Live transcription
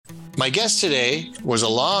My guest today was a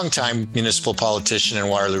longtime municipal politician in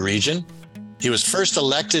Waterloo Region. He was first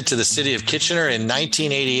elected to the City of Kitchener in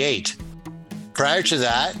 1988. Prior to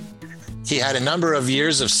that, he had a number of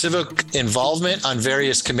years of civic involvement on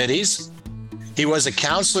various committees. He was a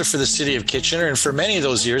councillor for the City of Kitchener, and for many of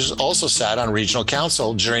those years also sat on regional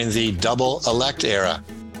council during the double elect era.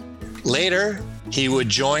 Later, he would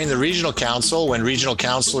join the regional council when regional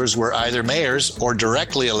councillors were either mayors or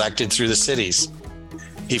directly elected through the cities.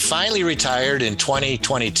 He finally retired in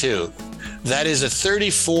 2022. That is a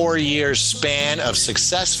 34-year span of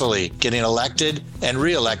successfully getting elected and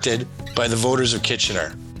re-elected by the voters of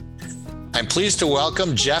Kitchener. I'm pleased to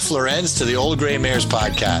welcome Geoff Lorentz to the Old Grey Mayors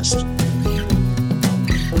podcast.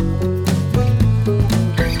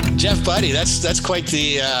 Geoff, buddy, that's quite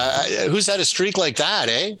the, who's had a streak like that,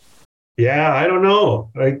 eh? Yeah, I don't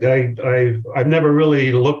know. I've never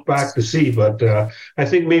really looked back to see, but I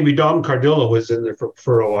think maybe Dom Cardillo was in there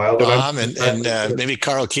for a while. Dom and maybe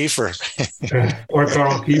Carl Kiefer. Or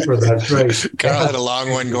Carl Kiefer, that's right. Carl had a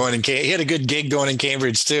long one going in Cambridge. He had a good gig going in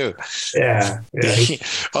Cambridge too. Yeah.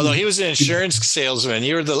 Although he was an insurance salesman,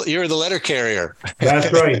 you were the letter carrier.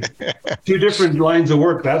 That's right. Two different lines of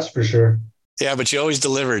work, that's for sure. Yeah, but you always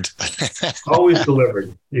delivered. Always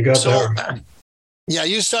delivered. You got that. Yeah,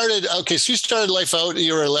 you started life out,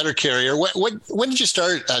 you were a letter carrier. When did you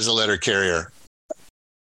start as a letter carrier?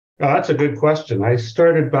 That's a good question. I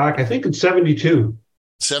started back, I think in 72.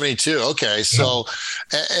 72. Okay. So,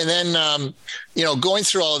 and then, going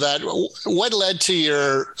through all of that, what led to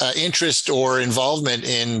your interest or involvement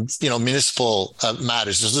in, municipal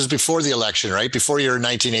matters? This was before the election, right? Before your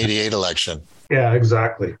 1988 election. Yeah,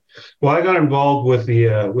 exactly. Well, I got involved with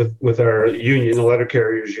the with our union, the Letter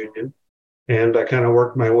Carriers Union, and I kind of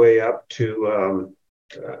worked my way up to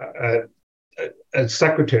as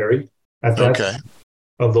secretary at that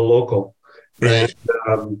of the local. Right.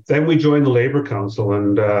 And then we joined the Labor Council,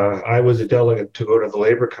 and I was a delegate to go to the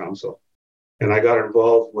Labor Council, and I got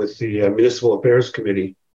involved with the Municipal Affairs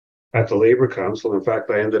Committee at the Labor Council. In fact,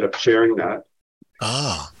 I ended up chairing that.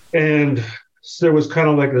 Ah. And so there was kind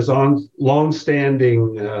of like this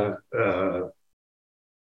long-standing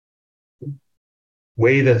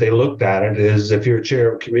way that they looked at it is if you're chair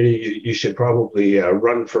of a committee, you should probably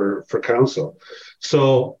run for council.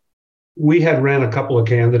 So we had ran a couple of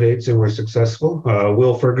candidates and were successful.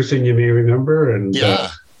 Will Ferguson, you may remember. And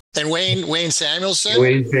and Wayne Samuelson.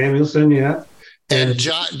 Wayne Samuelson, yeah. And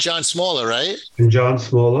John Smola, right? And John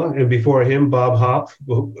Smola. And before him, Bob Hopf.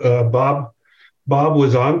 Bob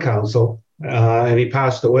was on council. And he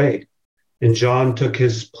passed away, and John took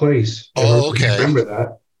his place. Oh, okay. Remember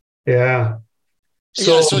that? Yeah.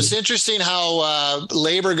 So it's interesting how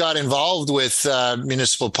Labor got involved with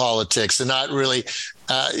municipal politics, and not really.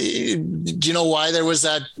 Do you know why there was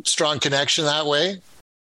that strong connection that way?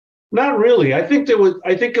 Not really. I think it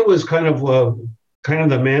was kind of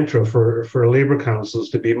the mantra for Labor councils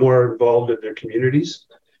to be more involved in their communities,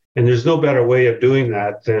 and there's no better way of doing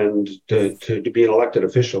that than to be an elected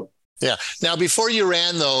official. Yeah. Now, before you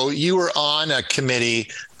ran, though, you were on a committee.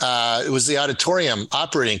 It was the Auditorium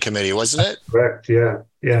Operating Committee, wasn't it? Correct. Yeah.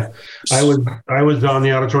 I was on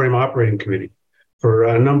the Auditorium Operating Committee for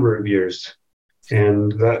a number of years,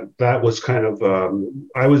 and that was kind of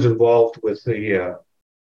I was involved with the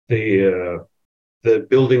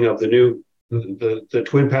building of the new the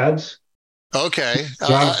twin pads. Okay.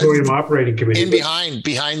 The Auditorium Operating Committee. Behind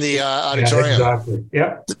the auditorium. Yeah, exactly.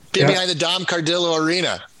 Yeah. Behind the Dom Cardillo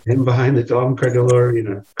Arena. And behind the Dom Cardillo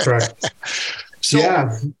Arena. Correct. So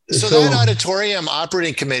that Auditorium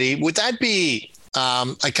Operating Committee, would that be,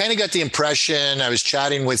 I kind of got the impression, I was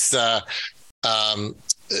chatting with that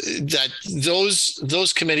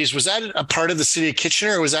those committees, was that a part of the City of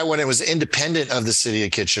Kitchener, or was that when it was independent of the City of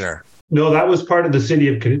Kitchener? No, that was part of the City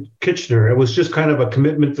of Kitchener. It was just kind of a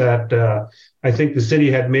commitment that I think the city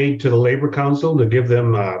had made to the Labor Council to give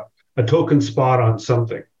them a token spot on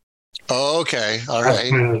something. Oh, okay. All right. That's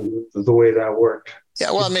kind of the way that worked.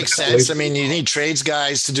 Yeah, well, it makes sense. I mean, you need trades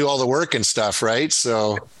guys to do all the work and stuff, right?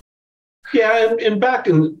 So. Yeah, and back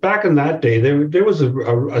in that day, there was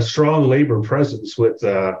a strong labor presence with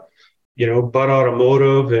Butt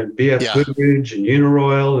Automotive and BF Goodrich and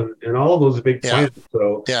Uniroyal and all of those big plants.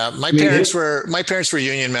 So my parents were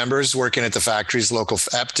union members working at the factories, local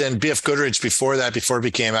Epton, BF Goodrich before it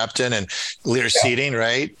became Epton, and Lear Seating,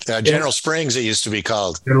 right? General Springs, it used to be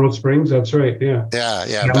called. General Springs, that's right. Yeah.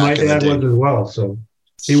 Yeah. My dad was as well, so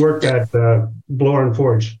he worked at Blower and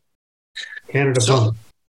Forge, Canada Pump.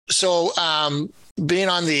 So, being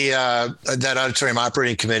on the that Auditorium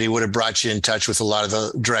Operating Committee would have brought you in touch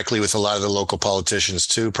directly with a lot of the local politicians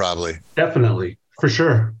too, probably. Definitely, for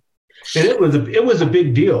sure. And it was a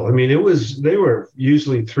big deal. I mean, they were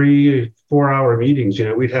usually 3-4 hour meetings.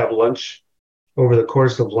 We'd have lunch over the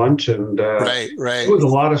course of lunch, and Right. there was a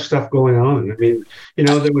lot of stuff going on. I mean,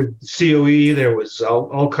 there was COE, there was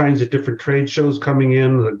all kinds of different trade shows coming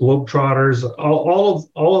in, the Globetrotters,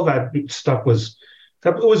 all of that stuff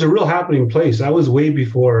it was a real happening place. That was way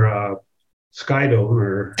before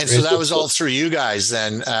Skydome And so that was all through you guys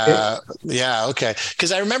then. Yeah. Okay.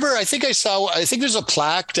 Because I think there's a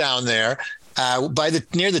plaque down there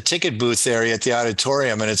near the ticket booth area at the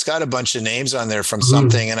auditorium, and it's got a bunch of names on there from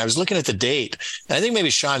something. And I was looking at the date, and I think maybe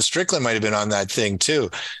Sean Strickland might have been on that thing too.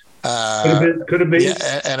 Could have been.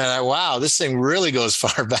 Yeah, and wow, this thing really goes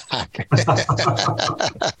far back.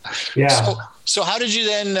 Yeah. So how did you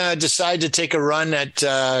then decide to take a run at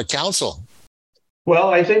council? Well,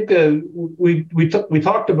 I think we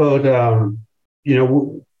talked about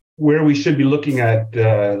where we should be looking at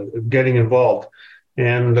getting involved,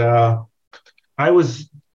 and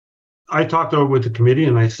I talked over with the committee,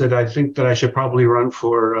 and I said I think that I should probably run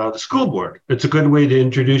for the school board. It's a good way to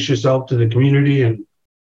introduce yourself to the community, and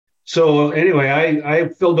so anyway, I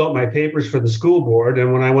filled out my papers for the school board,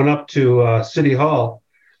 and when I went up to City Hall,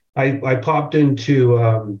 I popped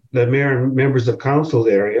into the mayor and members of council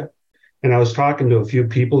area. And I was talking to a few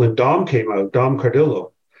people, and Dom came out, Dom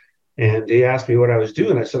Cardillo, and he asked me what I was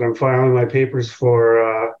doing. I said, I'm filing my papers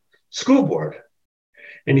for school board.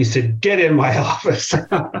 And he said, get in my office.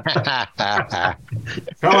 Come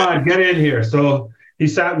on, get in here. So he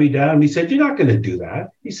sat me down and he said, you're not going to do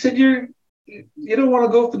that. He said, you don't want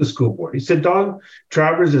to go for the school board. He said, Don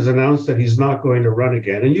Travers has announced that he's not going to run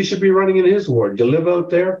again, and you should be running in his ward. You live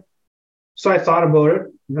out there? So I thought about it,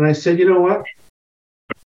 and I said, you know what?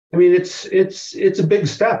 I mean, it's a big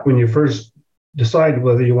step when you first decide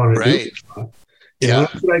whether you want to do it or not. Yeah.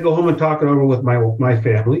 I go home and talk it over with my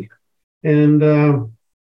family, and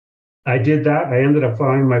I did that. I ended up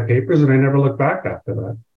filing my papers, and I never looked back after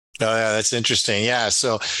that. Oh, yeah, that's interesting. Yeah.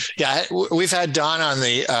 So, yeah, we've had Don on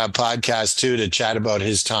the podcast too to chat about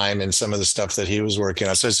his time and some of the stuff that he was working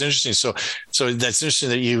on. So it's interesting. So that's interesting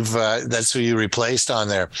that that's who you replaced on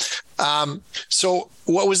there. So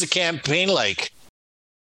what was the campaign like?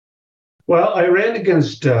 Well, I ran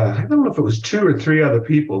against, I don't know if it was 2 or 3 other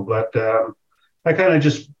people, but I kind of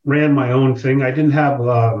just ran my own thing. I didn't have,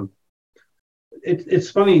 it's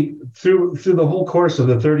funny, through the whole course of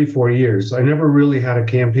the 34 years, I never really had a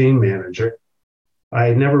campaign manager.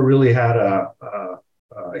 I never really had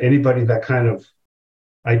anybody that kind of,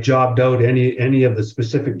 I jobbed out any of the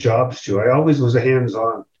specific jobs to. I always was a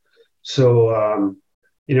hands-on. So,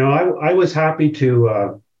 I was happy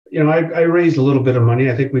to, I raised a little bit of money.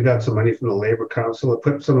 I think we got some money from the Labor Council. I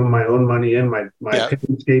put some of my own money in. My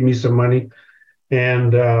parents gave me some money.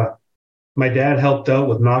 And my dad helped out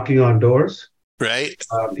with knocking on doors. Right.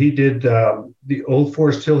 He did the old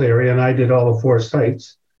Forest Hill area, and I did all of Forest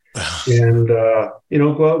Heights. And,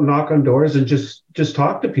 go out and knock on doors and just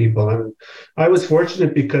talk to people. And I was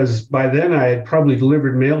fortunate because by then I had probably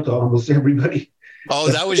delivered mail to almost everybody. Oh,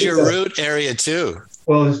 that was your route area too.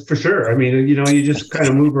 Well, for sure. I mean, you just kind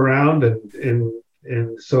of move around, and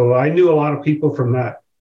so I knew a lot of people from that,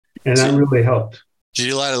 and that really helped. Did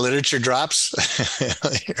you do a lot of literature drops?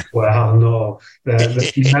 Well, no,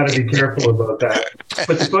 you had to be careful about that.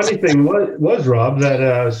 But the funny thing was, Rob,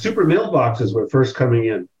 that super mailboxes were first coming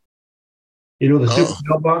in. The super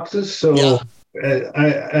mailboxes. So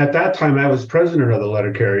at that time, I was president of the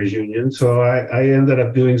Letter Carriers Union, so I ended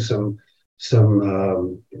up doing some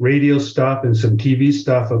radio stuff and some TV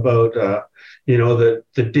stuff about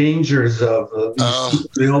the dangers of these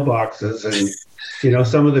mailboxes, and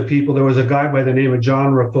some of the people. There was a guy by the name of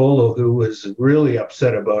John Raffolo who was really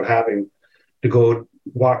upset about having to go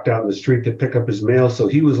walk down the street to pick up his mail. So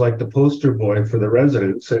he was like the poster boy for the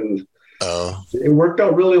residents, and it worked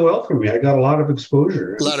out really well for me. I got a lot of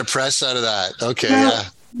exposure, a lot of press out of that. Okay,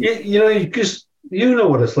 you know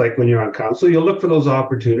what it's like when you're on council. You look for those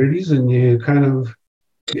opportunities, and you kind of,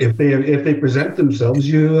 if they present themselves,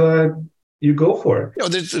 you go for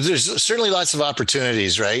it. There's certainly lots of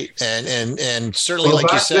opportunities, right? And certainly,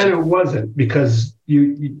 like you said, then it wasn't, because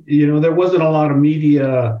there wasn't a lot of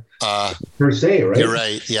media per se, right? You're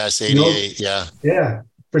right. Yes, 88. Yeah,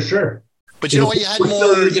 for sure. But you know what? You had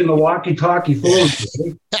more in the walkie-talkie phones.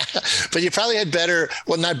 Right? But you probably had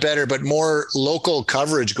not better, but more local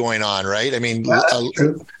coverage going on, right? I mean,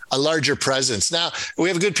 a larger presence. Now, we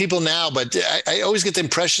have good people now, but I always get the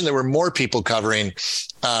impression there were more people covering.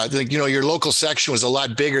 Your local section was a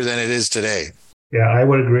lot bigger than it is today. Yeah, I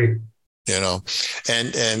would agree. you know,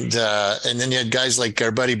 and then you had guys like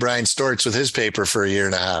our buddy Brian Storts with his paper for a year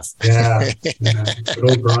and a half. Yeah, good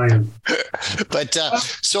old Brian. But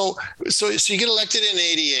so you get elected in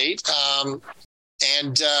 '88,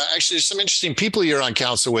 and actually, there's some interesting people you're on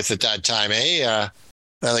council with at that time, eh?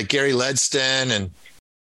 Like Gary Ledston and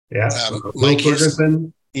Will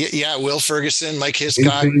Ferguson. Will Ferguson, Mike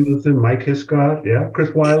Hiscott, Mike Hiscott,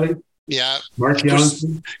 Chris Wiley. Yeah. Mark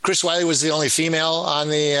Johnson. Chris Wiley was the only female on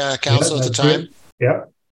the council at the time. Right. Yeah.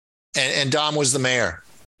 And Dom was the mayor.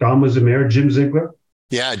 Dom was the mayor. Jim Ziegler.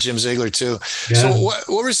 Yeah, Jim Ziegler too. Yeah. So what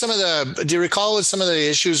were some of do you recall what some of the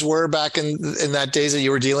issues were back in that days that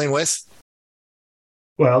you were dealing with?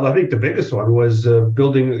 Well, I think the biggest one was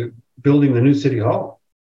building the new city hall.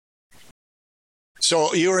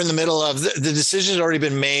 So you were in the middle of the decision's already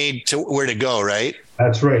been made to where to go, right?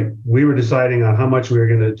 That's right. We were deciding on how much we were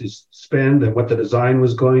going to spend and what the design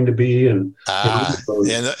was going to be, and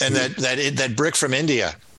that brick from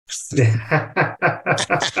India, the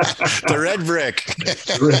red brick.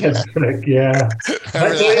 Red brick, yeah. Did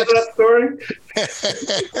I tell you that story?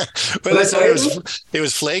 But it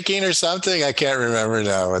was flaking or something. I can't remember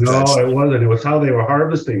now. No, it wasn't. It was how they were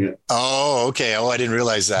harvesting it. Oh, okay. Oh, I didn't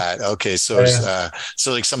realize that. Okay, so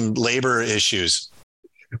so like some labor issues.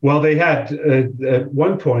 Well, they had at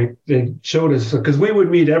one point they showed us, because we would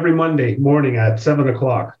meet every Monday morning at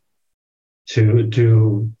 7:00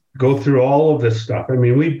 to go through all of this stuff. I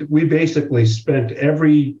mean, we basically spent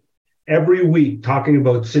every week talking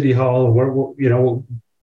about City Hall and where,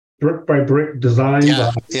 brick by brick design,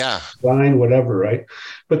 design, whatever, right?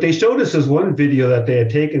 But they showed us this one video that they had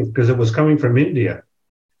taken because it was coming from India,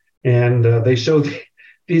 and they showed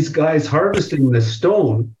these guys harvesting this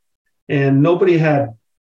stone, and nobody had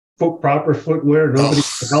proper footwear, nobody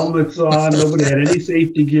had helmets on, nobody had any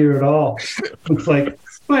safety gear at all. It's like,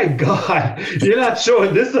 my God, you're not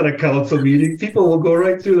showing this at a council meeting. People will go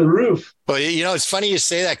right through the roof. Well, it's funny you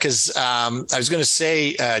say that, because I was going to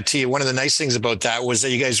say to you, one of the nice things about that was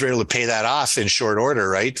that you guys were able to pay that off in short order,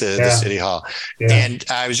 right? The City Hall. Yeah. And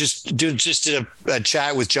I was just did a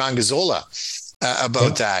chat with John Gazzola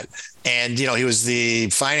about that. And, he was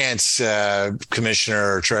the finance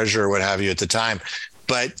commissioner or treasurer, what have you at the time.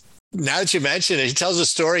 But now that you mention it, he tells a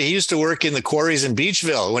story. He used to work in the quarries in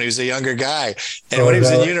Beachville when he was a younger guy. And when he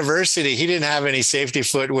was in university, he didn't have any safety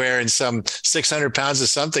footwear, and some 600 pounds of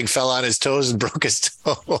something fell on his toes and broke his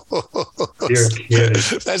toes. You're kidding.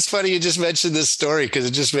 That's funny you just mentioned this story, because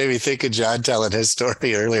it just made me think of John telling his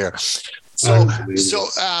story earlier.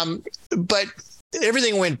 But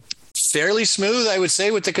everything went fairly smooth, I would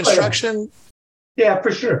say, with the construction. Yeah,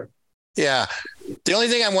 for sure. Yeah. The only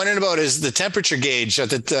thing I'm wondering about is the temperature gauge at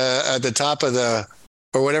the top of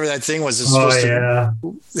or whatever that thing was.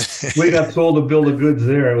 We got told to build the goods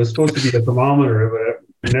there. It was supposed to be a thermometer, but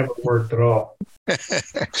it never worked at all.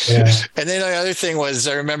 Yeah. And then the other thing was,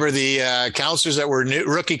 I remember the councillors that were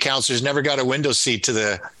rookie councillors never got a window seat to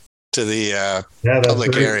the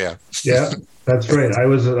public area. Yeah, that's right.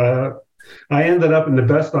 I ended up in the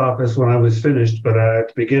best office when I was finished, but at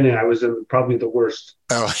the beginning I was in probably the worst.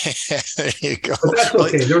 Oh, there you go. But that's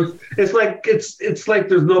okay. It's like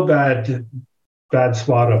there's no bad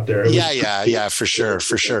spot up there. Yeah, for sure.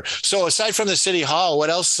 So aside from the City Hall, what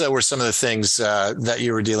else were some of the things that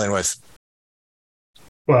you were dealing with?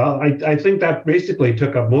 Well, I think that basically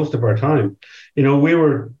took up most of our time. We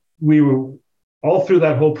were all through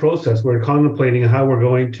that whole process. We're contemplating how we're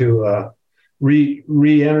going to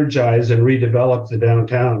re-energize and redevelop the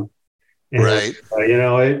downtown. And, right.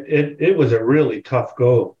 It was a really tough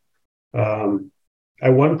go.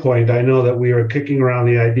 At one point, I know that we were kicking around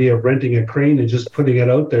the idea of renting a crane and just putting it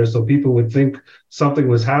out there so people would think something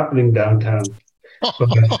was happening downtown. I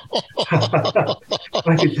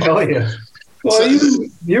can tell you. Well,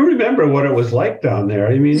 you remember what it was like down there.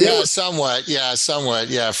 I mean, somewhat. Yeah,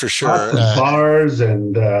 for sure. Lots of bars,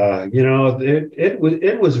 and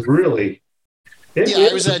it was really. I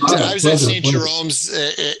was at St. Jerome's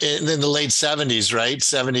in the late 70s, right?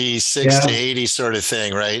 76 to 80 sort of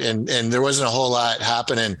thing, right? And there wasn't a whole lot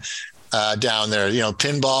happening down there,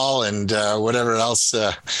 pinball and whatever else,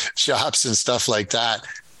 shops and stuff like that.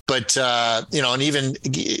 But, and even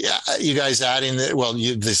you guys adding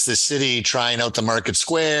the city trying out the Market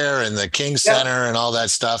Square and the King Center and all that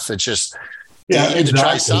stuff. It's just, you had to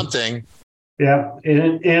try something. Yeah.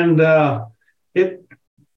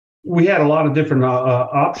 We had a lot of different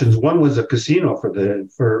options. One was a casino for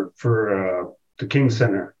the King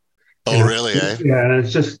Center. Oh, really? Yeah, and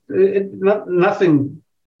it's just nothing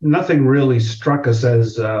really struck us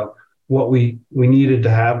as what we needed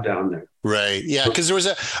to have down there. Right. Yeah. Because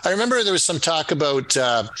I remember there was some talk about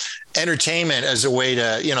entertainment as a way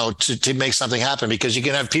to, to make something happen, because you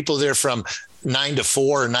can have people there from 9 to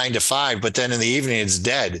 4 or 9 to 5, but then in the evening it's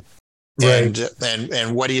dead. Right.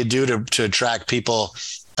 And what do you do to attract people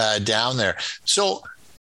down there? So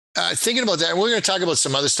thinking about that, we're going to talk about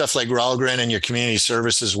some other stuff like Ralgren and your community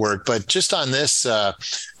services work, but just on this,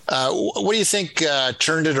 what do you think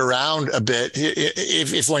turned it around a bit,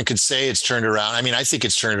 if one could say it's turned around? I mean, I think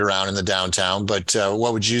it's turned around in the downtown, but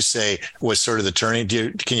what would you say was sort of the turning?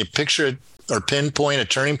 Can you picture it or pinpoint a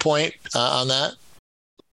turning point on that?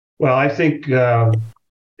 Well, I think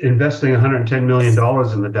investing $110 million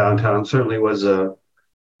in the downtown certainly was a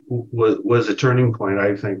turning point,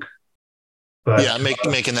 I think. But yeah,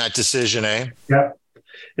 making that decision, eh? Yeah,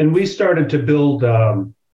 and we started to build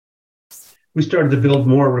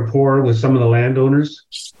more rapport with some of the landowners.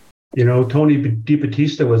 Tony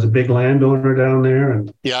DiBattista was a big landowner down there,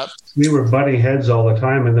 and yeah, we were butting heads all the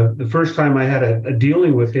time. And the first time I had a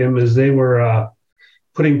dealing with him is they were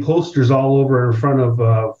putting posters all over in front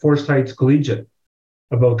of Forest Heights Collegiate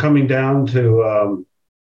about coming down to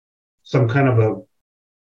some kind of a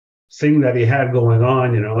thing that he had going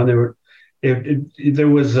on, and they were. It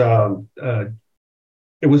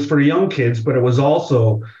was for young kids, but it was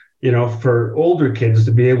also, for older kids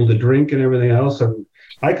to be able to drink and everything else. And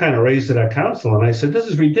I kind of raised it at council, and I said, this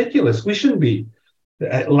is ridiculous. We shouldn't be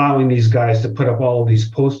allowing these guys to put up all of these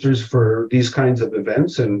posters for these kinds of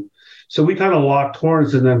events. And so we kind of locked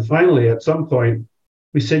horns. And then finally, at some point,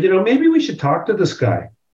 we said, maybe we should talk to this guy.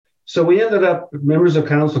 So we ended up, members of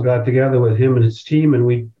council got together with him and his team, and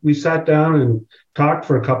we sat down and talked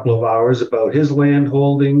for a couple of hours about his land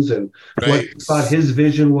holdings and what he thought his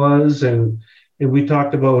vision was. And we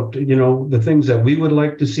talked about, the things that we would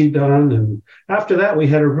like to see done. And after that, we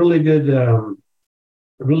had a really good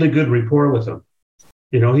rapport with him.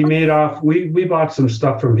 He made off, we bought some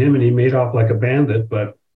stuff from him, and he made off like a bandit,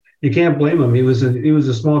 but you can't blame him. He was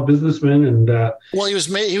a small businessman, and well, he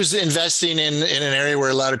was investing in an area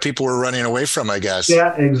where a lot of people were running away from, I guess.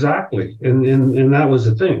 Yeah, exactly, and that was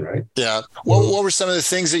the thing, right? Yeah. What were some of the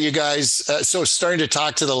things that you guys? So starting to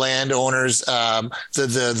talk to the landowners,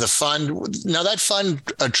 the fund. Now that fund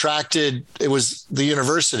attracted. It was the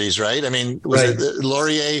universities, right? I mean, was it the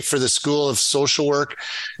Laurier for the School of Social Work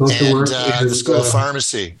and the School of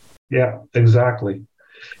Pharmacy? Yeah, exactly.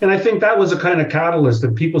 And I think that was a kind of catalyst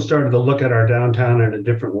that people started to look at our downtown in a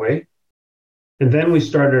different way. And then we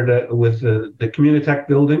started with the Communitech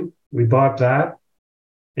building. We bought that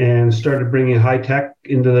and started bringing high tech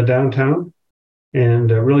into the downtown, and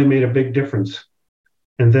really made a big difference.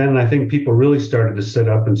 And then I think people really started to sit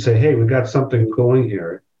up and say, hey, we got something going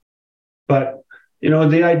here. But,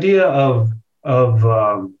 the idea of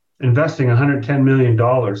investing $110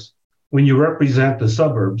 million when you represent the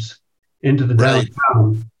suburbs into the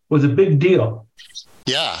downtown was a big deal.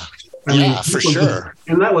 Yeah. I mean, for sure.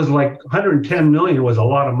 And that was like $110 million was a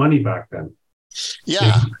lot of money back then.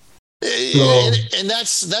 Yeah. And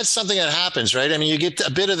that's something that happens, right? I mean, you get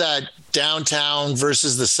a bit of that downtown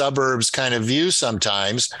versus the suburbs kind of view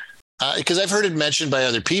sometimes, because I've heard it mentioned by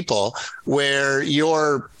other people where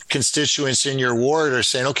your constituents in your ward are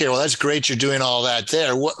saying, okay, well, that's great. You're doing all that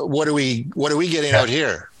there. What are we getting out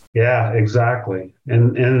here? Yeah, exactly.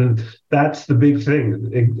 And that's the big thing.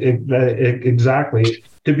 Exactly.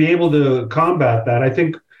 To be able to combat that, I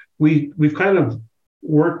think we've kind of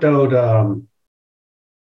worked out,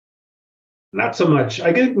 not so much,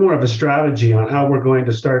 I get more of a strategy on how we're going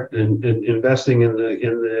to start investing in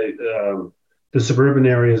the suburban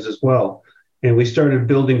areas as well. And we started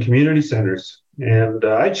building community centers. And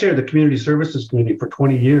I chaired the Community Services Committee for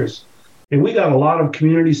 20 years. And we got a lot of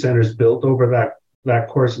community centers built over that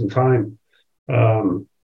course in time.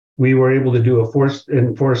 We were able to do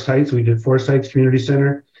in Forest Heights. We did Forest Heights Community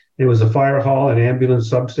Center. It was a fire hall and ambulance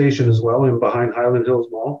substation as well, in behind Highland Hills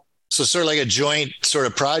Mall. So sort of like a joint sort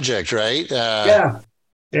of project, right? Yeah.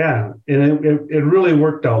 And it really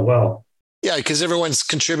worked out well. Yeah, because everyone's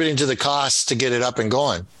contributing to the costs to get it up and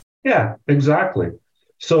going. Yeah, exactly.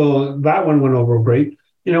 So that one went over great.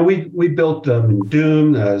 We built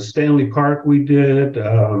Doom, Stanley Park. We did.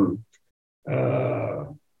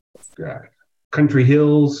 Country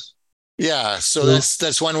Hills. Yeah, so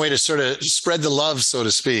that's one way to sort of spread the love, so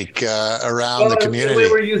to speak, around the community. We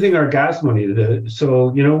were using our gas money so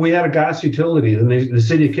we had a gas utility, and the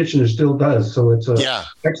city of Kitchener still does. So it's a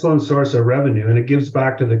excellent source of revenue, and it gives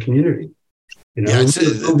back to the community.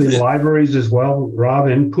 Building libraries as well, Rob,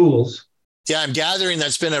 and pools. Yeah, I'm gathering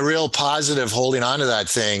that's been a real positive holding on to that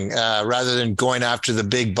thing rather than going after the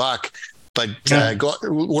big buck, but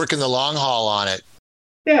working the long haul on it.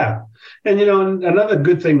 Yeah. And, another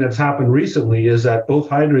good thing that's happened recently is that both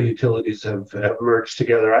hydro utilities have merged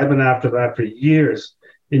together. I've been after that for years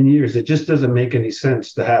and years. It just doesn't make any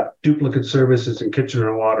sense to have duplicate services in Kitchener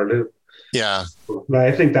and Waterloo. Yeah. But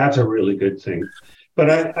I think that's a really good thing.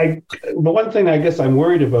 But but one thing I guess I'm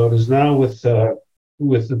worried about is now with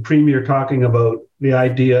the Premier talking about the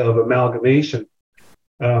idea of amalgamation,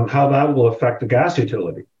 how that will affect the gas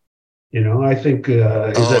utility. I think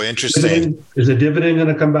interesting. Is a dividend going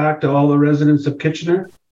to come back to all the residents of Kitchener?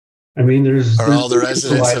 I mean, there's all the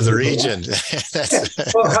residents of the region.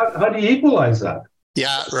 Well, how do you equalize that?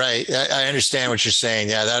 Yeah, right. I understand what you're saying.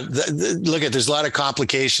 Yeah, look at there's a lot of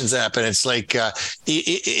complications that happen. It's like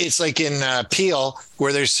in Peel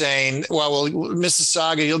where they're saying, well,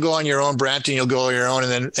 Mississauga, you'll go on your own. Brampton, you'll go on your own,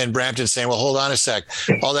 and then Brampton saying, well, hold on a sec,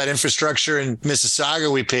 all that infrastructure in Mississauga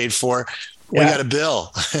we paid for. We got a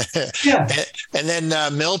bill. Yeah. And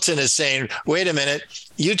then Milton is saying, wait a minute,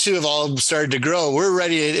 you two have all started to grow. We're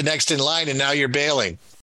ready next in line, and now you're bailing.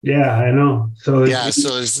 Yeah, I know. So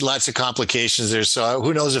so there's lots of complications there. So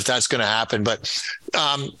who knows if that's going to happen? But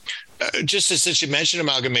just since you mentioned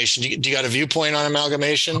amalgamation, do you got a viewpoint on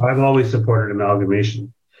amalgamation? I've always supported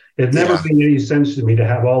amalgamation. It never made any sense to me to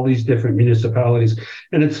have all these different municipalities.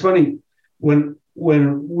 And it's funny,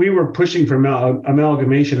 when we were pushing for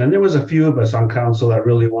amalgamation, and there was a few of us on council that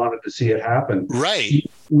really wanted to see it happen. Right.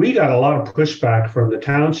 We got a lot of pushback from the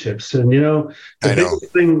townships. And, the biggest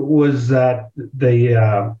thing was that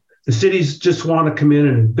the cities just want to come in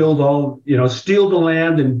and build steal the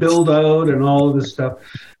land and build out and all of this stuff.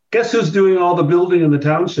 Guess who's doing all the building in the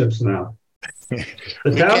townships now?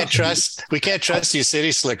 We can't trust you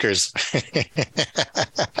city slickers.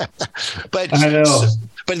 But I know.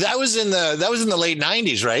 But that was in the late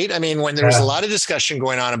 90s, right? I mean, when there was a lot of discussion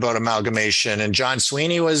going on about amalgamation, and John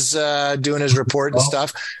Sweeney was doing his report and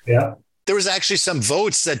stuff. Yeah. There was actually some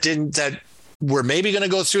votes that were maybe going to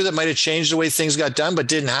go through that might have changed the way things got done, but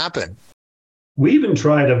didn't happen. We even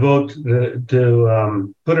tried to vote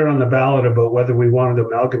to put it on the ballot about whether we wanted to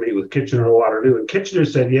amalgamate with Kitchener or Waterloo. And Kitchener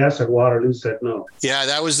said yes, and Waterloo said no. Yeah,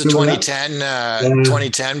 that was the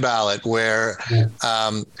 2010 ballot where.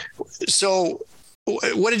 So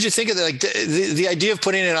what did you think of the idea of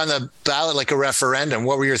putting it on the ballot like a referendum?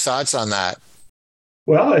 What were your thoughts on that?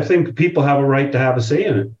 Well, I think people have a right to have a say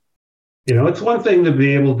in it. It's one thing to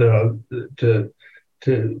be able to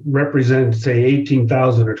represent, say,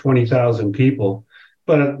 18,000 or 20,000 people.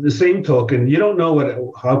 But at the same token, you don't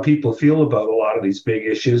know how people feel about a lot of these big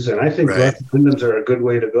issues. And I think referendums are a good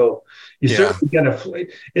way to go. You certainly get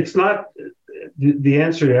it's not the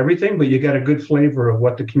answer to everything, but you get a good flavor of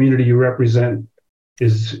what the community you represent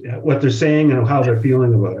is, what they're saying and how they're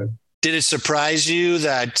feeling about it. Did it surprise you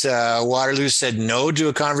that Waterloo said no to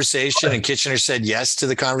a conversation and Kitchener said yes to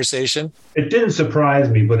the conversation? It didn't surprise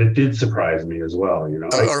me, but it did surprise me as well.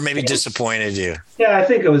 Or maybe disappointed you. Yeah, I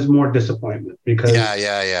think it was more disappointment because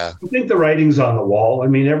I think the writing's on the wall. I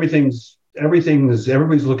mean, everybody's looking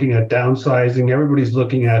at downsizing. Everybody's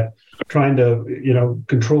looking at trying to,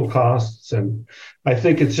 control costs. And I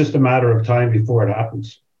think it's just a matter of time before it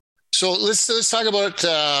happens. So let's talk about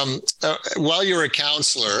while you were a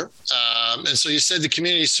councillor, and so you said the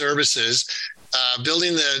community services,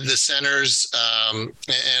 building the centers,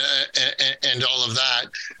 and all of that.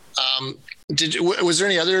 Was there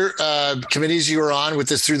any other committees you were on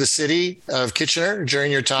through the city of Kitchener during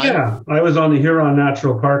your time? Yeah, I was on the Huron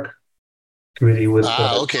Natural Park committee with.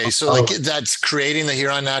 Okay, so that's creating the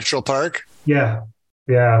Huron Natural Park. Yeah,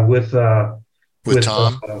 with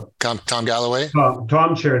Tom Galloway.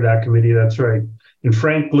 Tom chaired that committee. That's right. And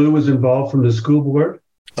Frank Blue was involved from the school board.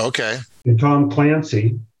 Okay. And Tom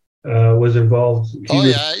Clancy was involved. He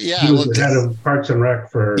was the head of Parks and Rec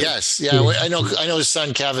for. Yes. Yeah. I know his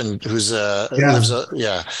son, Kevin, who's lives.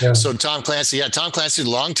 So Tom Clancy. Yeah. Tom Clancy,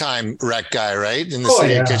 longtime rec guy, right? In the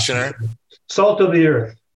city of Kitchener. Salt of the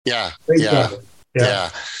earth. Yeah. Yeah.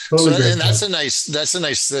 Totally and that's a nice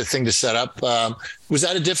thing to set up. Was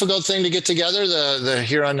that a difficult thing to get together, the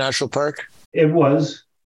Huron Natural Park? It was.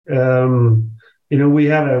 We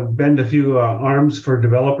had to bend a few arms for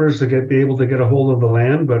developers to be able to get a hold of the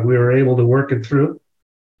land, but we were able to work it through,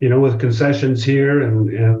 with concessions here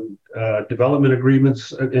and development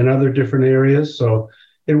agreements in other different areas. So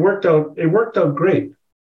it worked out great.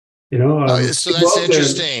 So that's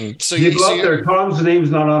interesting. So you go out there. Tom's name's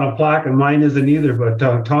not on a plaque, and mine isn't either. But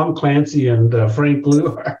Tom Clancy and Frank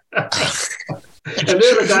Blue are, and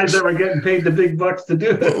they're the guys that were getting paid the big bucks to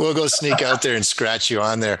do it. We'll go sneak out there and scratch you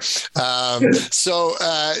on there. So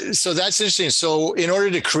that's interesting. So in order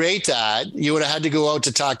to create that, you would have had to go out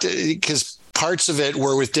to talk to, because parts of it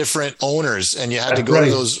were with different owners, and you had to go to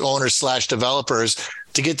those owners / developers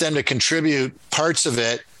to get them to contribute parts of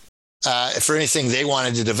it for anything they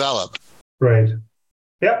wanted to develop. Right.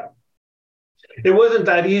 Yeah. It wasn't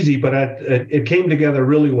that easy, but it came together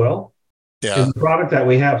really well. Yeah. And the product that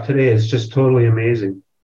we have today is just totally amazing.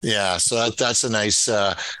 Yeah, so that's a nice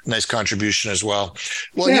contribution as well.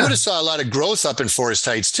 Well, Yeah. you would have saw a lot of growth up in Forest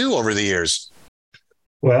Heights too over the years.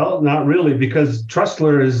 Well, not really, because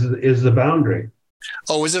Trustler is the boundary.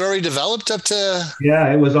 Oh, was it already developed up to?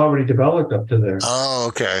 Yeah, it was already developed up to there. Oh,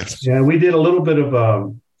 okay. Yeah, we did a little bit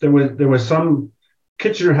of there was some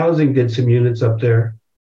Kitchener Housing did some units up there,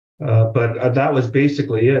 but that was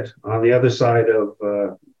basically it. On the other side of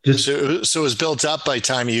So it was built up by the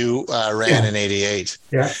time you ran in 88.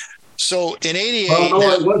 Yeah. So in 88. Well,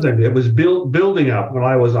 no, it wasn't. It was building up when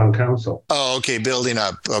I was on council. Oh, okay. Building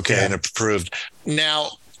up. Okay. Yeah. And approved. Now,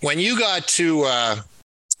 when you got to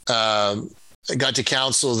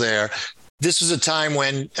council there, this was a time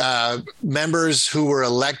when members who were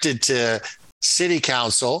elected to city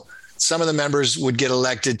council, some of the members would get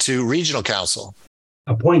elected to regional council.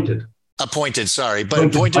 Appointed, sorry, but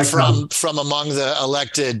appointed from among the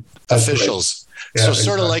elected officials. Right. Yeah, so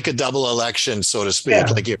sort of like a double election, so to speak. Yeah.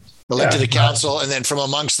 Like you're elected to council, and then from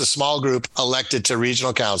amongst the small group, elected to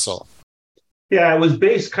regional council. Yeah, it was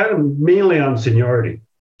based kind of mainly on seniority.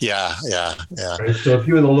 Yeah. Right? So if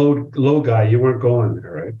you were the low guy, you weren't going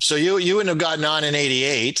there, right? So you wouldn't have gotten on in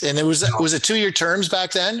 88, and was it 2-year terms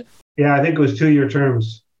back then? Yeah, I think it was 2-year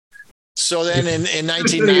terms. So then in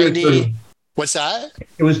 1990. What's that?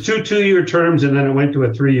 It was 2-year terms, and then it went to a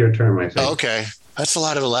 3-year term, I think. Oh, okay. That's a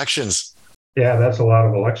lot of elections. Yeah, that's a lot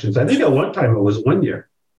of elections. I think at one time it was 1 year.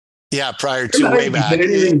 Yeah, prior to way back. Get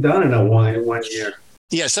anything done in 1 year.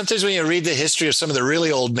 Yeah, sometimes when you read the history of some of the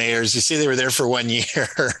really old mayors, you see they were there for 1 year.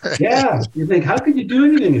 Yeah, you think, how could you do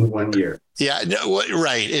anything in 1 year? Yeah, no,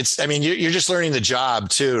 right. You're just learning the job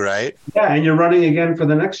too, right? Yeah, and you're running again for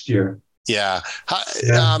the next year. Yeah.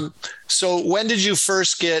 So when did you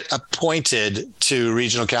first get appointed to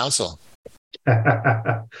regional council?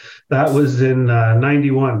 That was in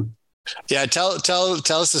 91. Yeah. Tell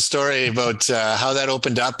us the story about how that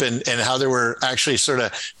opened up and how there were actually sort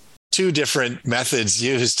of two different methods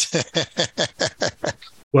used.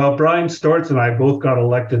 Well, Brian Stortz and I both got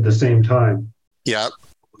elected at the same time. Yeah.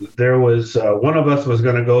 There was one of us was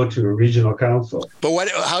going to go to a regional council. But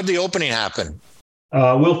how did the opening happen?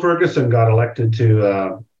 Will Ferguson got elected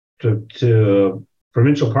to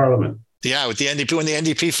provincial parliament. Yeah, with the NDP, when the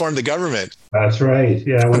NDP formed the government. That's right.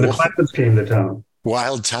 Yeah, when the Clintons came to town.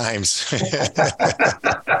 Wild times.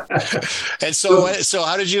 And so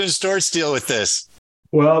how did you and Stortz deal with this?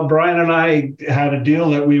 Well, Brian and I had a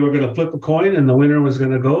deal that we were going to flip a coin and the winner was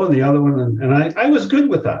going to go and the other one. And I was good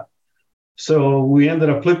with that. So we ended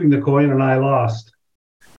up flipping the coin and I lost.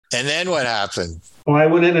 And then what happened? Well, I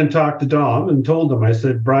went in and talked to Dom and told him, I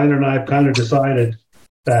said, Brian and I have kind of decided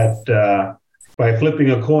that by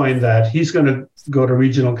flipping a coin that he's going to go to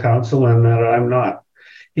regional council and that I'm not.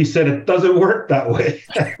 He said, it doesn't work that way.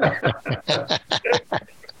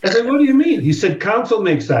 I said, what do you mean? He said, council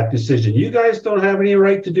makes that decision. You guys don't have any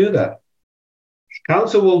right to do that.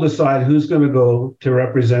 Council will decide who's going to go to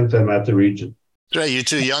represent them at the region. Right, you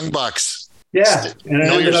two young bucks. Yeah, and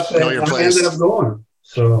I ended up going.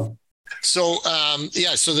 So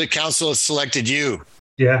the council has selected you.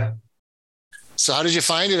 Yeah. So how did you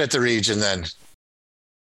find it at the region then?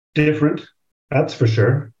 Different, that's for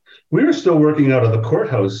sure. We were still working out of the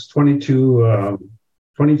courthouse, 22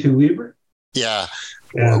 Weber. Yeah.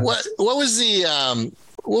 What was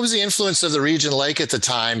the influence of the region like at the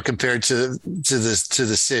time compared to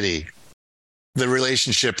the city? The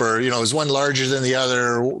relationship, or is one larger than the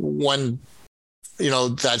other? One,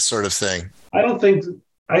 that sort of thing. I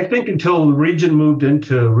think until the region moved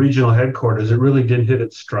into regional headquarters, it really didn't hit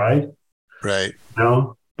its stride. Right.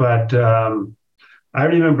 But I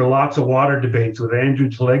remember lots of water debates with Andrew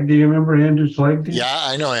Tlegg. Do you remember Andrew Tlegg? Yeah,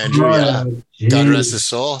 I know Andrew. God rest his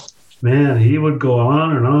soul. Man, he would go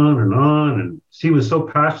on and on and on, and he was so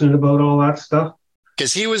passionate about all that stuff.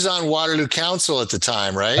 Because he was on Waterloo Council at the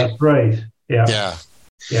time, right? That's right. Yeah.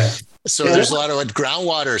 So there's a lot of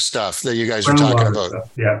groundwater stuff that you guys were talking about. Stuff.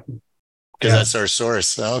 Yeah. Because that's our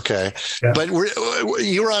source. Okay. Yeah. But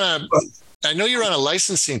you were I know you're on a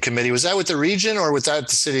licensing committee. Was that with the region or without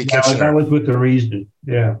the city of Kitchener? That was with the region.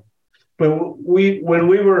 Yeah. But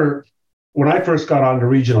when I first got on to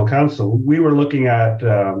regional council, we were looking at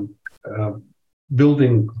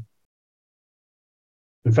building.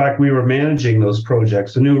 In fact, we were managing those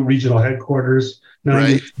projects, the new regional headquarters,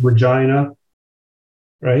 right. Regina.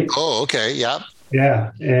 Right. Oh, okay. Yeah.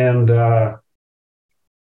 Yeah. And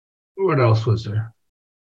what else was there?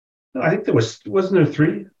 I think wasn't there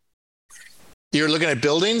 3? You're looking at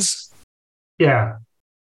buildings? Yeah.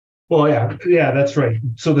 Well, yeah, that's right.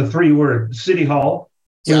 So the three were City Hall.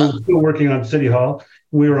 We were still working on City Hall.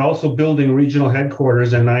 We were also building regional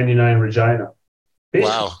headquarters in 99 Regina. Basically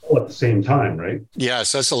Wow. all at the same time, right? Yeah,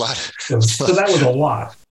 so that's a lot. So that was a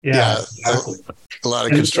lot. Yeah, exactly. A lot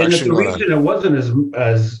of And construction at the going on. region, it wasn't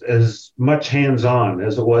as much hands-on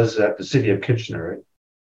as it was at the city of Kitchener, right?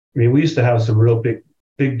 I mean, we used to have some real big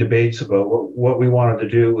debates about what we wanted to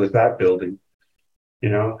do with that building,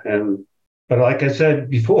 but like I said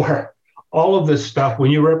before, all of this stuff,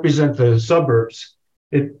 when you represent the suburbs,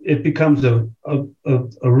 it becomes a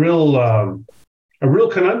real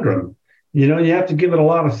conundrum. You have to give it a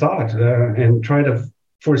lot of thought and try to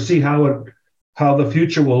foresee how the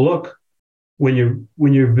future will look when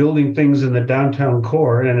you're building things in the downtown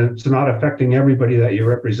core and it's not affecting everybody that you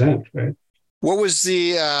represent, right? What was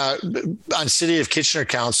on City of Kitchener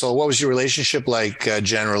Council, what was your relationship like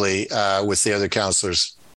generally with the other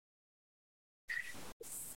councillors?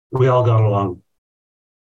 We all got along.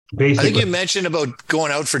 Basically. I think you mentioned about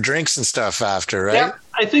going out for drinks and stuff after, right? Yeah,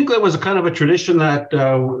 I think that was a kind of a tradition that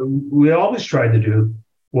we always tried to do.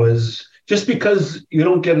 Was just because you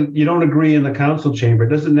don't agree in the council chamber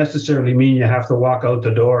doesn't necessarily mean you have to walk out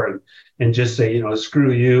the door and just say,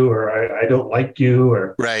 screw you, or I don't like you,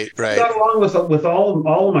 or right. I got along with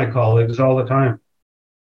all of my colleagues all the time.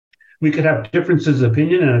 We could have differences of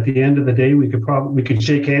opinion, and at the end of the day, we could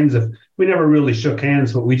shake hands. If we never really shook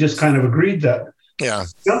hands, but we just kind of agreed that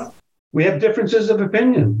we have differences of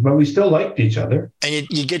opinion, but we still liked each other. And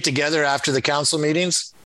you get together after the council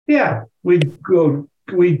meetings? Yeah, we'd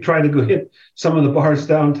try to go hit some of the bars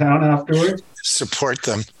downtown afterwards. Support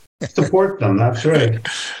them. That's right.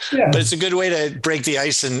 Yeah. But it's a good way to break the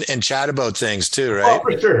ice and chat about things too, right? Oh,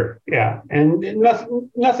 for sure. Yeah. And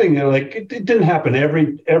nothing like it didn't happen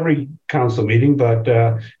every council meeting, but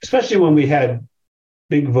especially when we had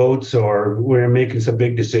big votes or we were making some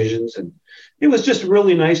big decisions. And it was just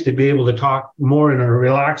really nice to be able to talk more in a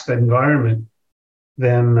relaxed environment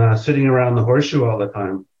than sitting around the horseshoe all the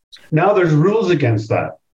time. Now there's rules against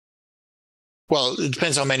that. Well, it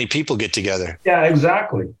depends how many people get together. Yeah,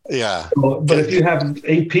 exactly. Yeah. But if you have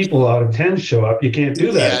 8 people out of 10 show up, you can't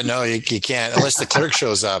do that. Yeah, no, you can't unless the clerk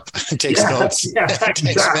shows up and takes notes. Yeah, it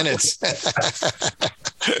takes minutes.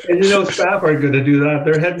 And staff aren't going to do that.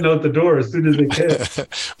 They're heading out the door as soon as they can.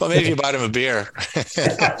 Well, maybe you bought him a beer.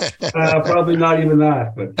 Probably not even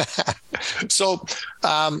that. But so,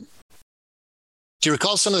 do you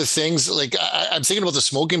recall some of the things? Like I'm thinking about the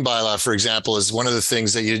smoking bylaw, for example, is one of the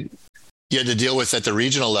things that you had to deal with at the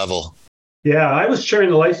regional level. Yeah, I was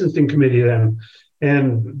chairing the licensing committee then,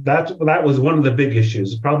 and that was one of the big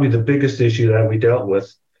issues, probably the biggest issue that we dealt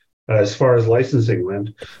with as far as licensing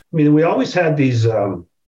went. I mean, we always had these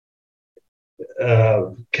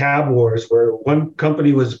cab wars where one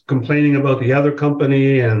company was complaining about the other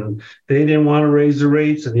company and they didn't want to raise the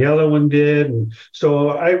rates and the other one did. And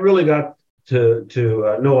so I really got to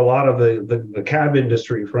know a lot of the cab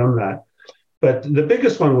industry from that. But the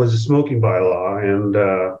biggest one was the smoking bylaw. And,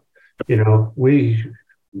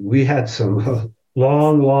 we had some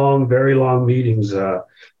long, very long meetings. A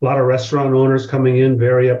lot of restaurant owners coming in,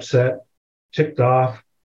 very upset, ticked off.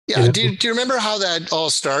 Yeah. Do you remember how that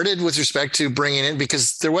all started with respect to bringing in?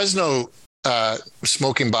 Because there was no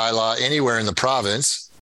smoking bylaw anywhere in the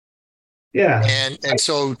province. Yeah. And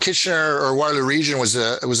so Kitchener or Waterloo Region was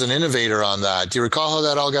an innovator on that. Do you recall how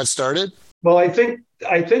that all got started? Well, I think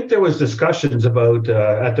there was discussions about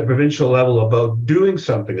at the provincial level about doing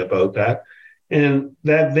something about that, and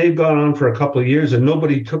that they've gone on for a couple of years, and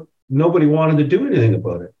nobody wanted to do anything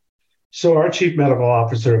about it. So our chief medical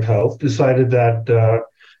officer of health decided that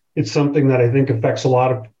it's something that I think affects a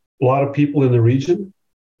lot of people in the region,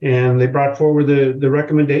 and they brought forward the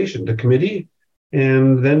recommendation to committee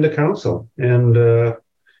and then to council, and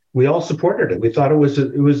we all supported it. We thought it was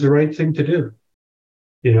the right thing to do.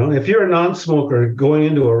 If you're a non-smoker going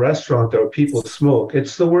into a restaurant where people smoke,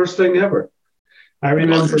 it's the worst thing ever. I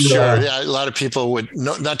remember. Sure. Yeah, a lot of people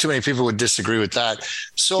not too many people would disagree with that.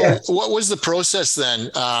 So What was the process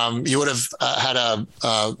then? You would have had a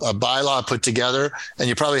bylaw put together and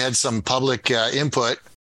you probably had some public input.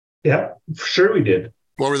 Yeah, sure we did.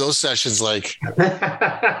 What were those sessions like?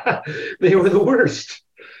 They were the worst.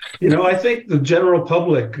 I think the general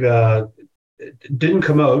public didn't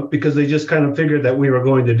come out because they just kind of figured that we were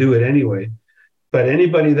going to do it anyway. But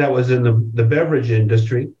anybody that was in the beverage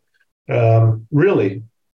industry, really,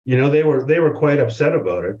 they were quite upset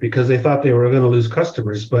about it because they thought they were going to lose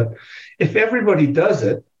customers. But if everybody does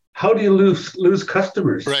it, how do you lose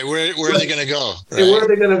customers? Right. Where are they going to go? Right? Where are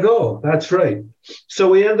they going to go? That's right. So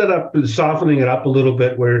we ended up softening it up a little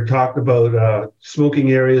bit. We talked about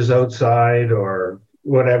smoking areas outside or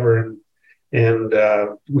whatever. And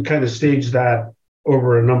we kind of staged that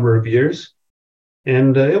over a number of years.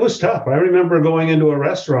 And it was tough. I remember going into a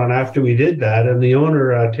restaurant after we did that and the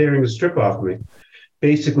owner tearing the strip off me,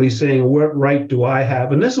 basically saying, what right do I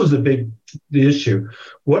have? And this was the issue.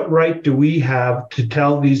 What right do we have to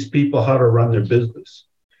tell these people how to run their business?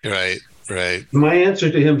 Right. My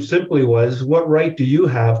answer to him simply was, what right do you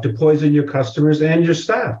have to poison your customers and your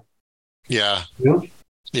staff? Yeah. You know?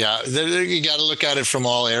 Yeah. You got to look at it from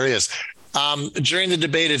all areas. During the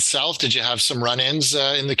debate itself, did you have some run-ins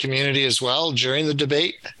in the community as well during the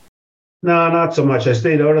debate? No, not so much. I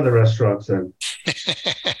stayed out of the restaurants then.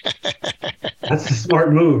 That's a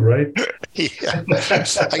smart move, right? Yeah.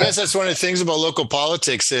 I guess that's one of the things about local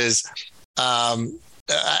politics is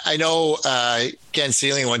I know Ken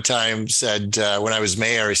Sealing one time said when I was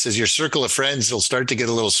mayor, he says, your circle of friends will start to get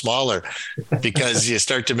a little smaller because you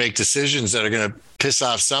start to make decisions that are going to piss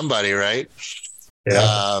off somebody, right?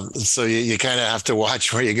 Yeah. So you kind of have to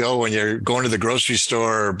watch where you go when you're going to the grocery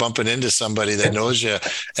store or bumping into somebody that knows you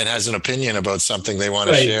and has an opinion about something they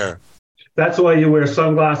want to share. That's why you wear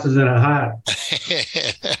sunglasses and a hat.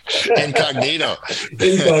 Incognito.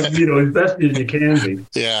 Incognito, as best as you can be.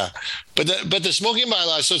 Yeah. But the smoking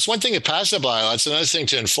bylaw, so it's one thing to pass the bylaw, it's another thing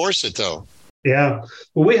to enforce it, though. Yeah.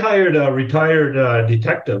 Well, we hired a retired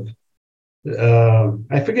detective.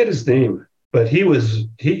 I forget his name. But he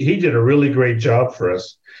did a really great job for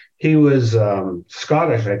us. He was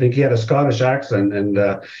Scottish. I think he had a Scottish accent, and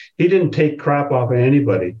he didn't take crap off of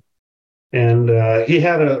anybody. And he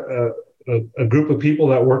had a group of people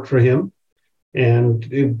that worked for him, and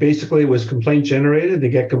it basically was complaint generated. They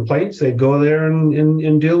get complaints, they go there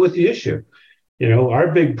and deal with the issue. You know,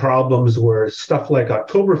 our big problems were stuff like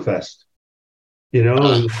Oktoberfest. You know,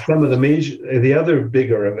 and some of the other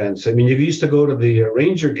bigger events. I mean, you used to go to the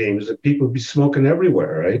Ranger games and people would be smoking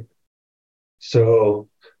everywhere, right? So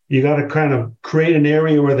you got to kind of create an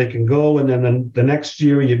area where they can go. And then the next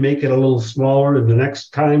year you make it a little smaller. And the next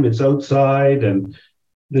time it's outside. And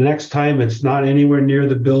the next time it's not anywhere near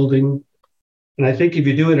the building. And I think if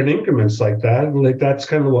you do it in increments like that, like that's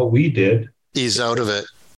kind of what we did. Ease out of it.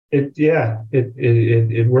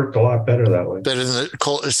 It worked a lot better that way. Better than the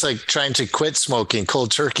cold. It's like trying to quit smoking.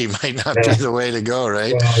 Cold turkey might not be the way to go,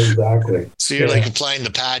 right? Well, exactly. So you're like applying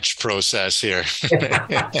the patch process here.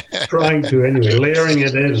 Trying to anyway, layering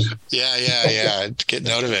it in. Yeah.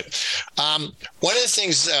 Getting out of it. One of the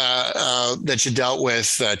things that you dealt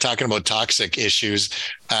with, talking about toxic issues,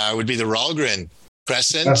 would be the Ralgren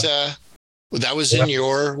Crescent. That was in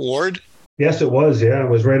your ward? Yes, it was. Yeah, it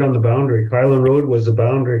was right on the boundary. Kylan Road was the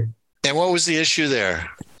boundary. And what was the issue there?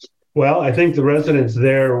 Well, I think the residents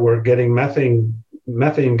there were getting methane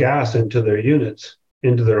gas into their units,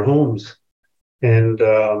 into their homes. And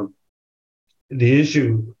the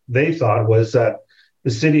issue they thought was that the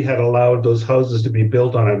city had allowed those houses to be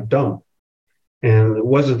built on a dump. And it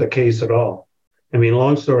wasn't the case at all. I mean,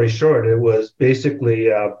 long story short, it was basically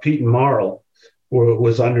peat and marl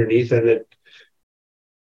was underneath, and it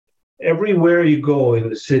everywhere you go in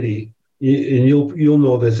the city, and you'll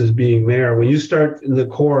know this as being mayor, when you start in the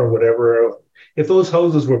core or whatever, if those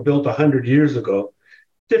houses were built 100 years ago,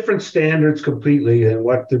 different standards completely than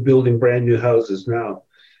what they're building brand new houses now.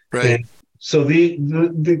 Right. And so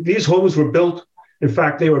these homes were built, in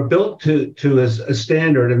fact, they were built to a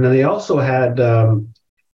standard, and then they also had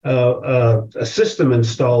a system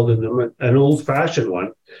installed in them, an old-fashioned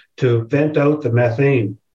one, to vent out the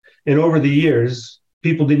methane. And over the years,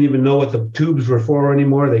 people didn't even know what the tubes were for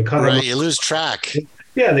anymore. They cut them. Right, you lose track.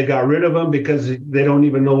 Yeah, they got rid of them because they don't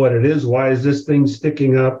even know what it is. Why is this thing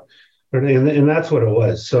sticking up? And that's what it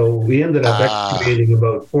was. So we ended up excavating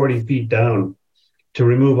about 40 feet down to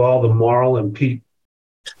remove all the marl and peat.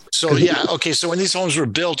 So, yeah, okay. So when these homes were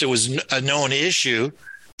built, it was a known issue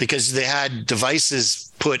because they had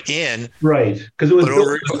devices put in. Right, because it was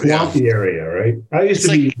built in a swampy area, right? I used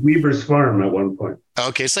to be Weaver's Farm at one point.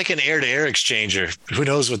 Okay, it's like an air-to-air exchanger. Who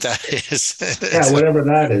knows what that is? Yeah, whatever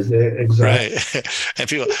that is, exactly.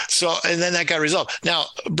 Right. And then that got resolved. Now,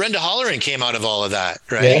 Brenda Holleran came out of all of that,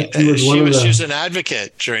 right? Yeah, she was an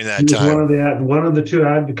advocate during that time. One of the two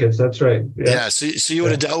advocates. That's right. Yeah. So you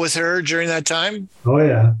would have dealt with her during that time? Oh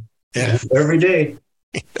yeah. Yeah. Every day.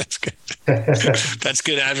 That's good. That's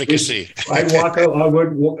good advocacy. I'd walk out.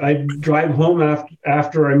 I'd drive home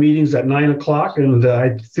after our meetings at 9 o'clock, and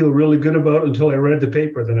I'd feel really good about it until I read the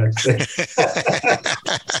paper the next day.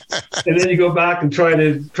 and then you go back and try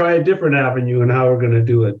a different avenue and how we're going to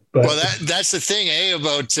do it. But well, that's the thing,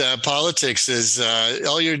 about politics is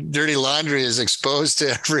all your dirty laundry is exposed to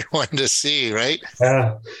everyone to see, right?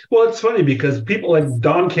 yeah. Well, it's funny because people like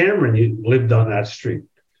Don Cameron lived on that street.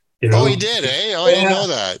 Oh, he did, eh? Oh, I didn't know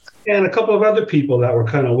that. And a couple of other people that were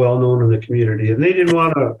kind of well known in the community, and they didn't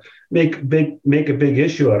want to make a big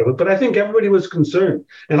issue out of it. But I think everybody was concerned,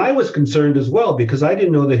 and I was concerned as well because I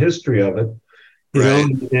didn't know the history of it, you know.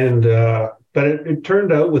 And but it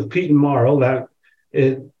turned out with peat and marl that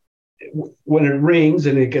when it rains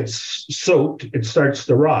and it gets soaked, it starts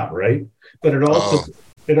to rot, right? But it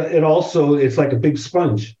also it's like a big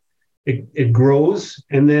sponge. It grows,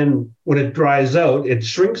 and then when it dries out, it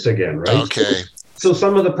shrinks again, right? Okay. So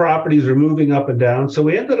some of the properties are moving up and down. So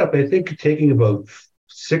we ended up, I think, taking about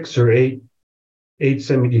 6 or 8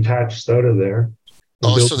 semi-detached out of there.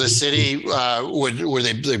 Oh, so the city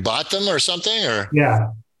they bought them or something, or yeah.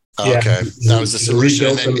 Okay, that was the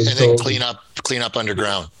solution, and then clean up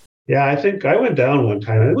underground. Yeah, I think I went down one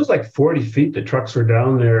time, and it was like 40 feet. The trucks were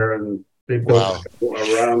down there, and they built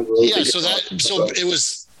around. Yeah, so it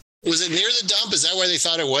was. Was it near the dump? Is that why they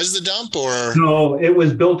thought it was the dump, or no? It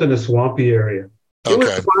was built in a swampy area. It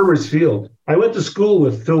was a farmer's field. I went to school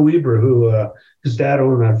with Phil Weber, who his dad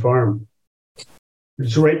owned that farm.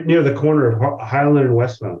 It's right near the corner of Highland and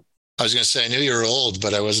Westmount. I was going to say I knew you were old,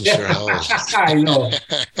 but I wasn't sure how old. I know.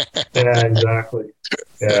 Yeah, exactly.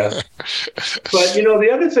 Yeah. But the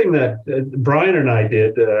other thing that Brian and I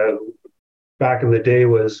did back in the day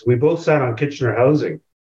was we both sat on Kitchener Housing.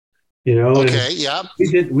 Okay, yeah.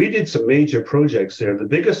 We did some major projects there. The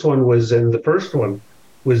biggest one was, and the first one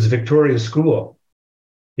was Victoria School.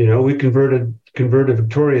 We converted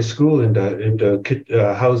Victoria School into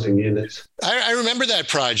housing units. I remember that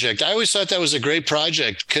project. I always thought that was a great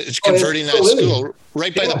project, converting that school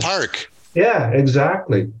right by the park. Yeah,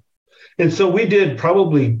 exactly. And so we did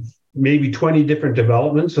probably maybe 20 different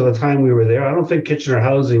developments by the time we were there. I don't think Kitchener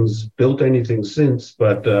Housing's built anything since,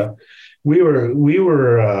 but we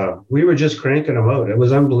were just cranking them out. It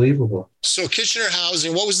was unbelievable. So Kitchener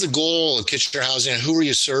Housing, what was the goal of Kitchener Housing, and who were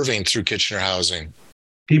you serving through Kitchener Housing?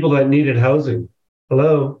 People that needed housing.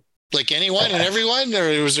 Hello? Like anyone and everyone,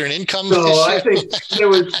 or was there an income issue? No, I think there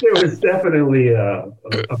was definitely a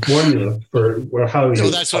formula for how you. No,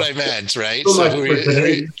 that's what I meant, right? So much for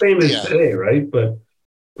today, same as today, right? But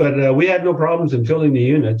we had no problems in filling the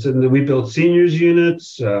units, and we built seniors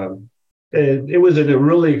units. It was a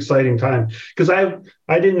really exciting time because I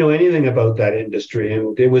didn't know anything about that industry,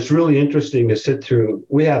 and it was really interesting to sit through.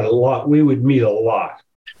 We would meet a lot.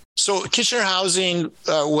 So Kitchener Housing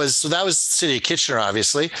that was City of Kitchener,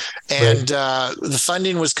 obviously, and the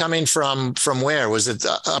funding was coming from where? Was it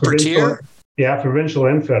upper tier? Yeah, provincial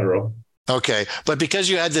and federal. Okay, but because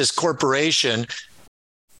you had this corporation,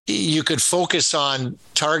 you could focus on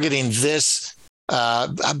targeting this.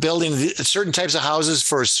 Building certain types of houses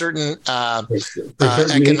for certain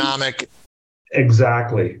economic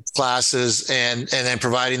classes, and then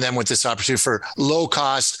providing them with this opportunity for low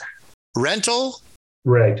cost rental.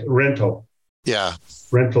 Right, rental. Yeah,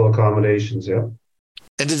 rental accommodations. Yeah.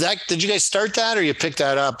 And did you guys start that, or you picked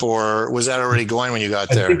that up, or was that already going when you got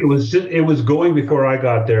there? I think it was going before I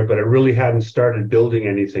got there, but it really hadn't started building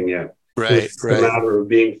anything yet. Right. It's a matter of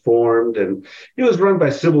being formed, and it was run by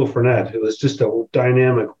Sybil Fournette. It was just a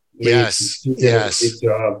dynamic. Yes.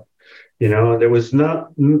 Job. There was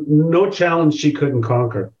no challenge she couldn't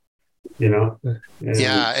conquer. And how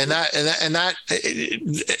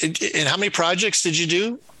many projects did you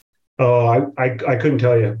do? Oh, I couldn't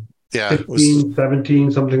tell you. Yeah, 15,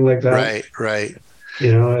 17, something like that. Right.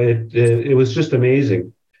 It was just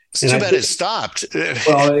amazing. It's too bad it stopped.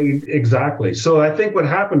 Well, exactly. So I think what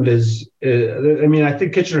happened is, I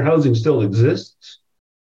think Kitchener Housing still exists,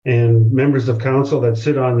 and members of council that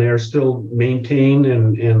sit on there still maintain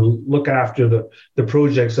and look after the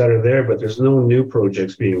projects that are there, but there's no new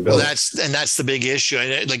projects being built. Well, that's the big issue.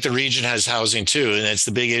 Like the region has housing too, and it's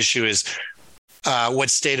the big issue is what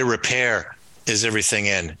state of repair is everything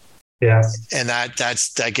in? Yeah, and that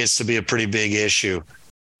gets to be a pretty big issue.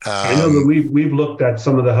 I know that we've looked at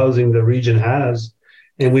some of the housing the region has,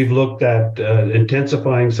 and we've looked at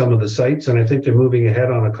intensifying some of the sites, and I think they're moving ahead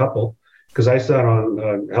on a couple. Because I sat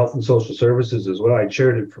on Health and Social Services as well. I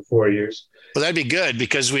chaired it for 4 years. Well, that'd be good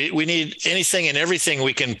because we need anything and everything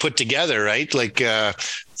we can put together, right? Like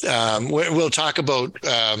we'll talk about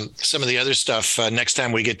some of the other stuff next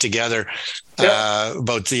time we get together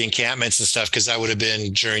about the encampments and stuff, because that would have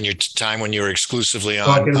been during your time when you were exclusively on.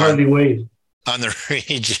 I can hardly wait. On the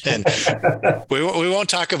region. we won't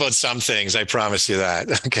talk about some things, I promise you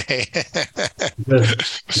that. Okay.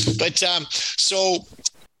 But so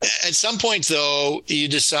At some point, though, you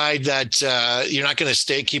decide that you're not going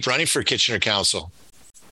to keep running for Kitchener Council.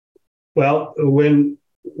 Well, when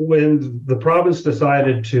the province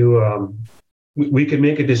decided to, we could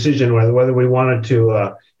make a decision whether we wanted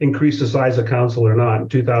to increase the size of council or not in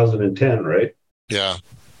 2010, right? Yeah.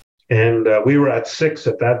 And we were at 6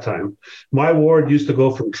 at that time. My ward used to go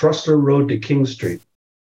from Trustler Road to King Street.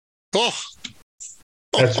 Oh,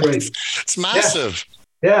 that's right. It's massive.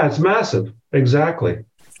 Yeah, it's massive. Exactly.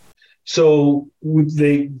 So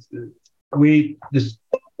this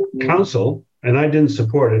council, and I didn't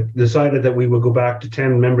support it, decided that we would go back to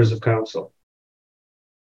 10 members of council.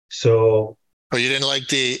 So. Oh, you didn't like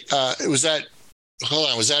was that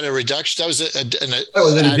a reduction? That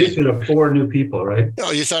was an addition of 4 new people, right?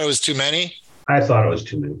 Oh, you thought it was too many? I thought it was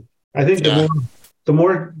too many. I think the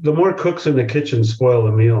more cooks in the kitchen spoil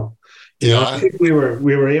the meal. You know, I think we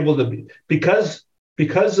were able to because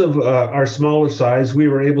of our smaller size, we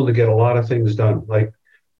were able to get a lot of things done. Like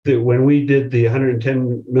when we did the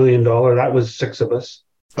 $110 million, that was 6 of us.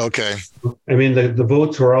 Okay. I mean, the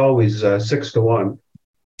votes were always 6-1.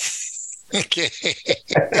 Okay.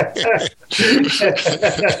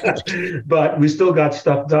 But we still got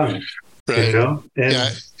stuff done. Right. You know?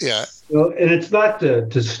 And, yeah. Well, and it's not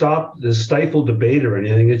to stop the stifle debate or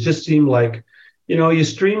anything. It just seemed like, you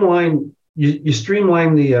streamline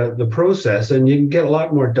the process and you can get a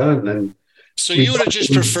lot more done. And so you would have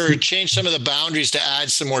just preferred change some of the boundaries to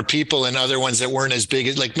add some more people and other ones that weren't as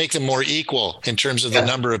big, like make them more equal in terms of the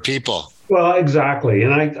number of people. Well, exactly.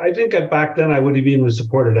 And I think back then I would have even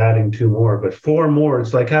supported adding 2 more, but 4 more,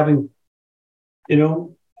 it's like having, I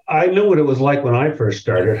know what it was like when I first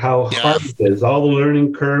started, how hard it is, all the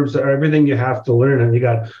learning curves, everything you have to learn. And you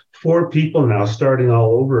got 4 people now starting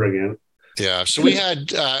all over again. Yeah. So we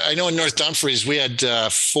had, I know in North Dumfries, we had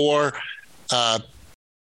 4, what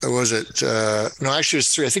was it? No, actually it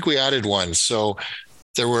was 3. I think we added 1. So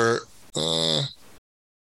there were,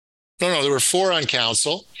 there were 4 on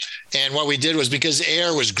council. And what we did was, because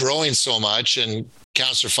AIR was growing so much and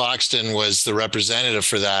Councillor Foxton was the representative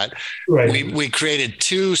for that, right. We created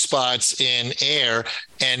 2 spots in AIR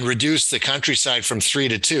and reduced the countryside from 3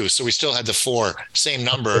 to 2. So we still had the 4, same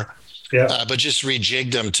number, but just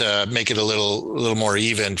rejigged them to make it a little more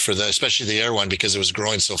even for especially the AIR one, because it was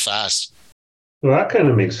growing so fast. Well, that kind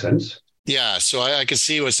of makes sense. Yeah, so I could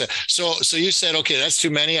see what's that. So you said, okay, that's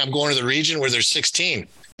too many. I'm going to the region where there's 16.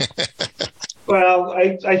 Well,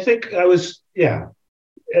 I think I was,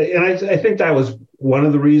 and I think that was one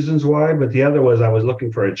of the reasons why, but the other was I was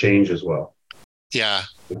looking for a change as well. Yeah,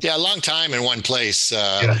 a long time in one place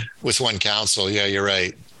with one council. Yeah, you're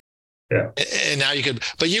right. Yeah, and now you could,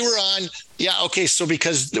 but you were on. Yeah, okay. So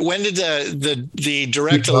because when did the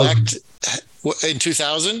direct elect in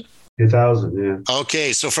 2000? 2000, yeah.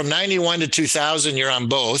 Okay, so from 91 to 2000, you're on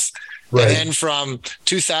both. Right. And then from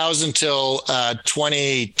 2000 till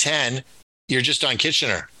 2010, you're just on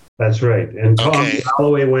Kitchener. That's right. And Tom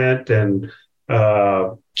Holloway went, and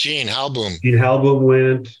Gene Halboom. Gene Halboom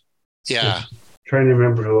went. Yeah. I'm trying to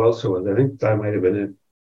remember who else it was. I think that might have been it.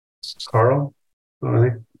 Carl?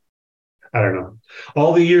 I don't know.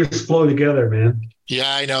 All the years flow together, man.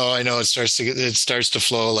 Yeah, I know. It starts to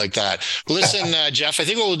flow like that. Listen, Geoff, I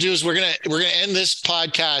think what we'll do is we're gonna end this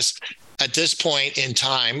podcast at this point in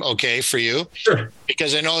time, okay, for you? Sure.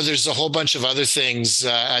 Because I know there's a whole bunch of other things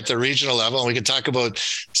at the regional level, and we can talk about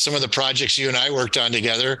some of the projects you and I worked on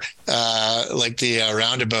together, like the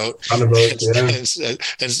roundabout, and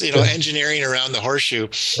engineering around the horseshoe.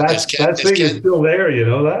 That thing is still there, you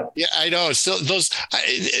know that? Yeah, I know. Still,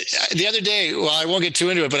 the other day, well, I won't get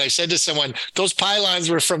too into it, but I said to someone, those pylons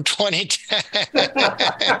were from 2010.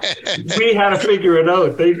 We had to figure it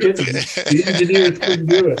out. They didn't. The engineers couldn't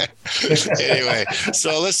do it. Anyway,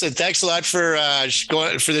 so listen, thanks a lot for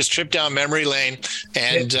going for this trip down memory lane,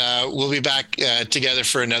 and we'll be back together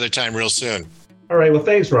for another time real soon. All right. Well,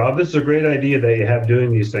 thanks, Rob. This is a great idea that you have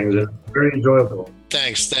doing these things. It's very enjoyable.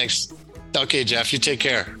 Thanks. Okay, Geoff, you take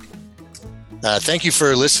care. Thank you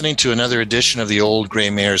for listening to another edition of the Old Grey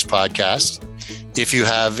Mares podcast. If you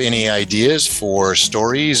have any ideas for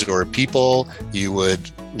stories or people you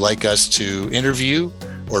would like us to interview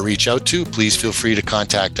or reach out to, please feel free to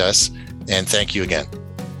contact us. And thank you again.